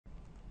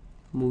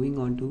Moving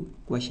on to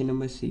question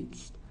number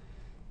 6.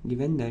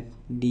 Given that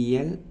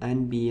DL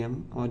and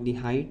BM are the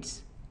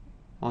heights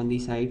on the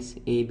sides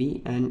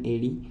AB and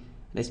AD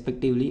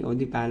respectively of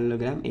the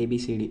parallelogram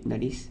ABCD.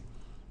 That is,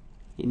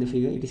 in the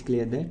figure it is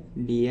clear that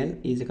DL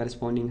is the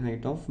corresponding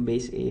height of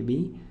base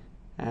AB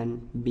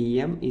and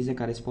BM is the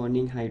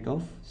corresponding height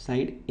of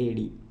side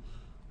AD.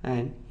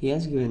 And he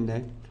has given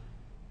that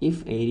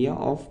if area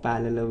of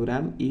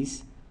parallelogram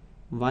is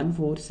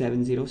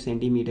 1470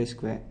 centimeter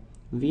square,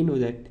 we know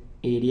that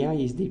area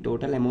is the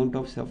total amount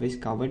of surface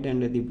covered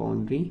under the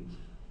boundary,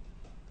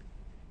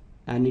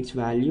 and its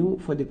value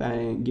for the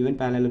given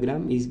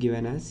parallelogram is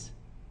given as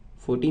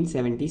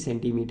 1470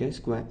 centimeter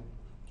square.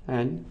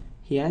 And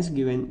he has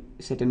given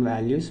certain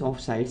values of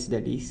sides,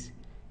 that is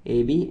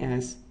AB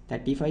as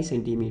 35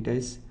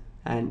 centimeters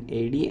and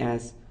AD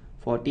as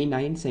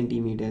 49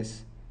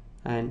 centimeters,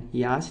 and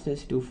he asked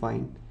us to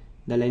find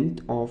the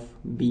length of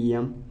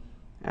BM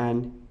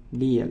and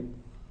DL.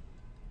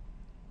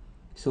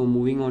 So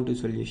moving on to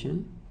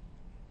solution,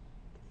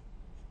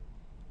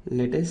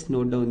 let us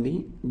note down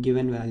the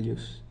given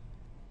values.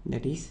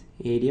 That is,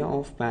 area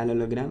of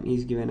parallelogram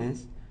is given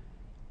as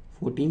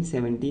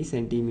 1470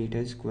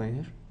 centimeter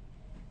square,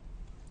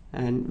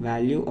 and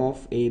value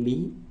of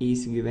AB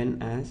is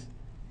given as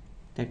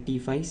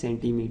 35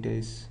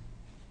 centimeters,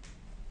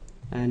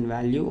 and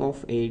value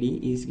of AD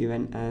is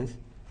given as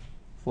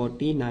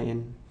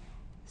 49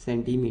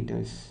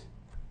 centimeters.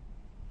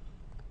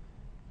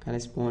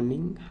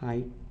 Corresponding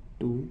height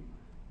to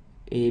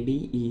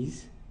AB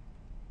is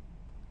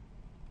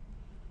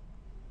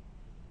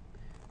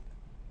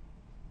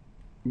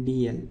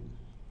DL,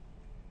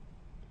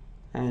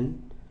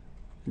 and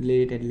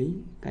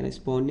relatedly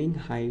corresponding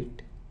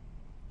height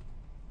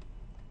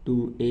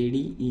to AD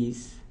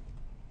is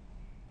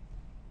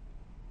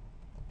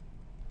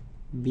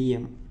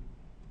BM.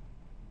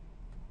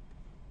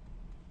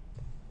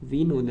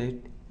 We know that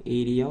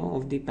area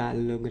of the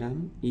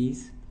parallelogram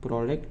is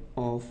product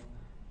of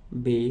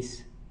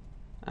base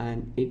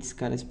and its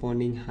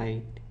corresponding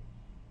height.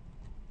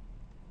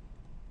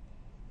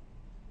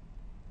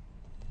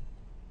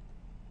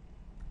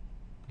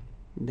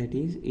 That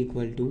is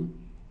equal to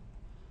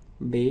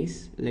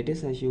base, let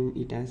us assume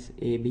it as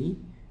AB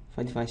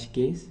for the first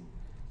case,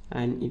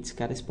 and its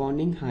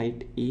corresponding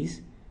height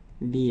is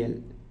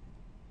DL.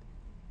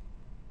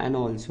 And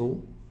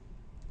also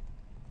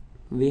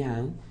we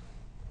have,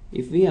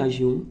 if we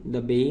assume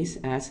the base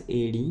as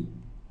AD,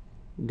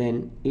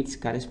 then its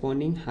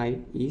corresponding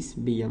height is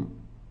BM.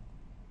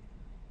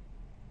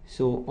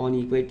 So on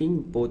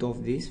equating both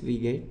of these, we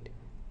get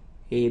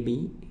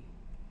AB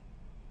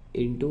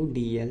into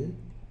DL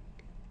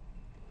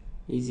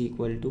is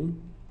equal to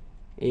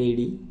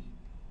AD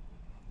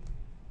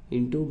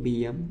into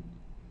BM,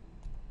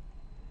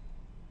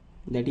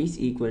 that is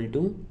equal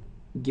to,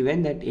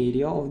 given that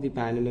area of the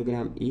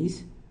parallelogram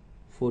is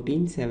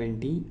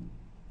 1470,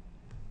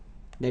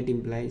 that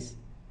implies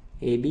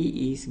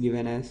AB is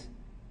given as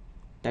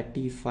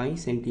 35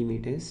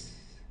 centimeters,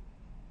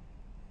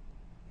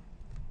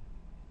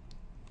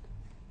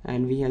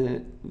 and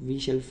we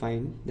shall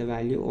find the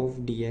value of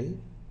DL,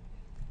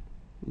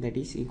 that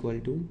is equal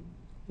to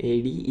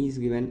AD is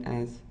given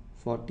as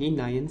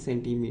 49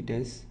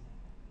 centimeters,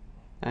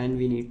 and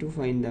we need to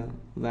find the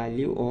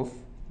value of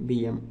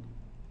BM,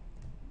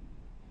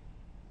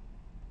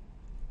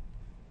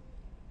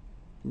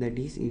 that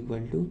is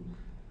equal to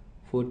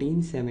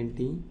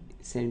 1470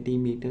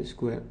 centimeter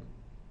square,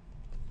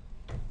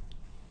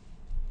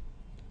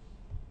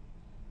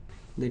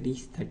 that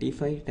is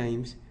 35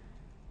 times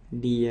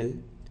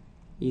DL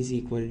is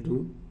equal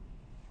to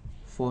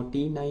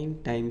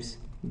 49 times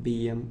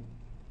BM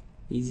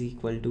is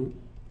equal to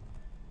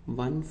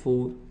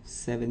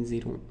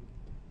 1470.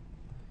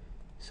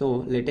 So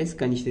let us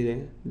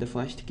consider the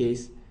first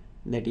case,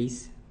 that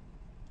is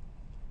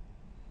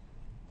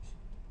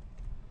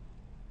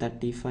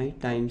 35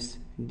 times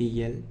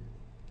DL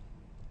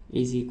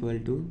is equal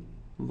to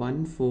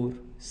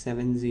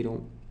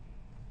 1470.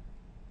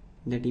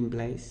 That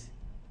implies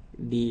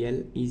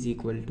DL is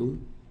equal to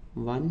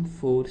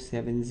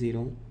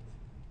 1470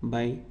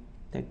 by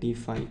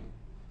 35.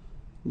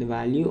 The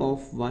value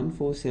of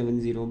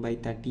 1470 by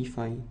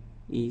 35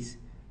 is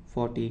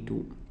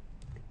 42.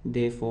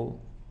 Therefore,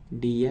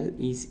 DL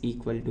is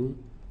equal to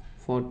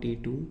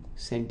 42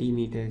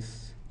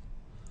 centimeters.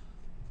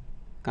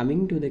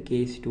 Coming to the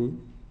case 2,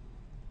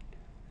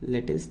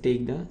 let us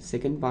take the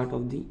second part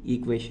of the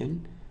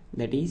equation,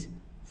 that is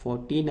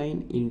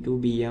 49 into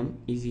BM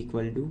is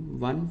equal to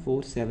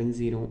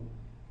 1470.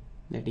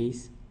 That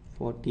is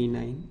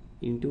 49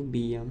 into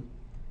BM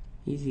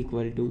is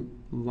equal to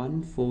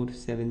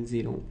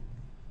 1470.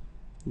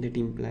 That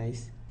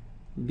implies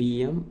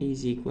BM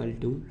is equal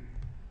to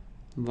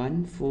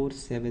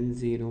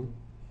 1470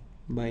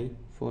 by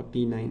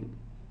 49.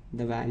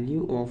 The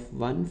value of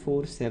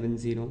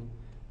 1470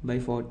 by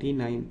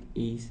 49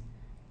 is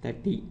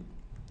 30.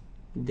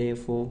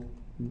 Therefore,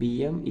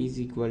 BM is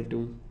equal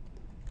to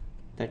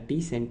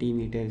 30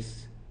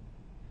 centimeters.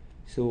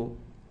 So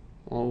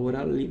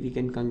overall we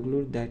can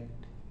conclude that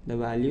the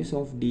values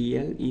of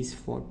DL is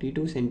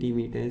 42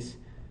 centimeters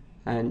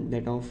and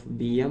that of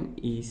BM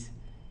is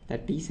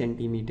 30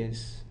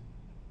 centimeters.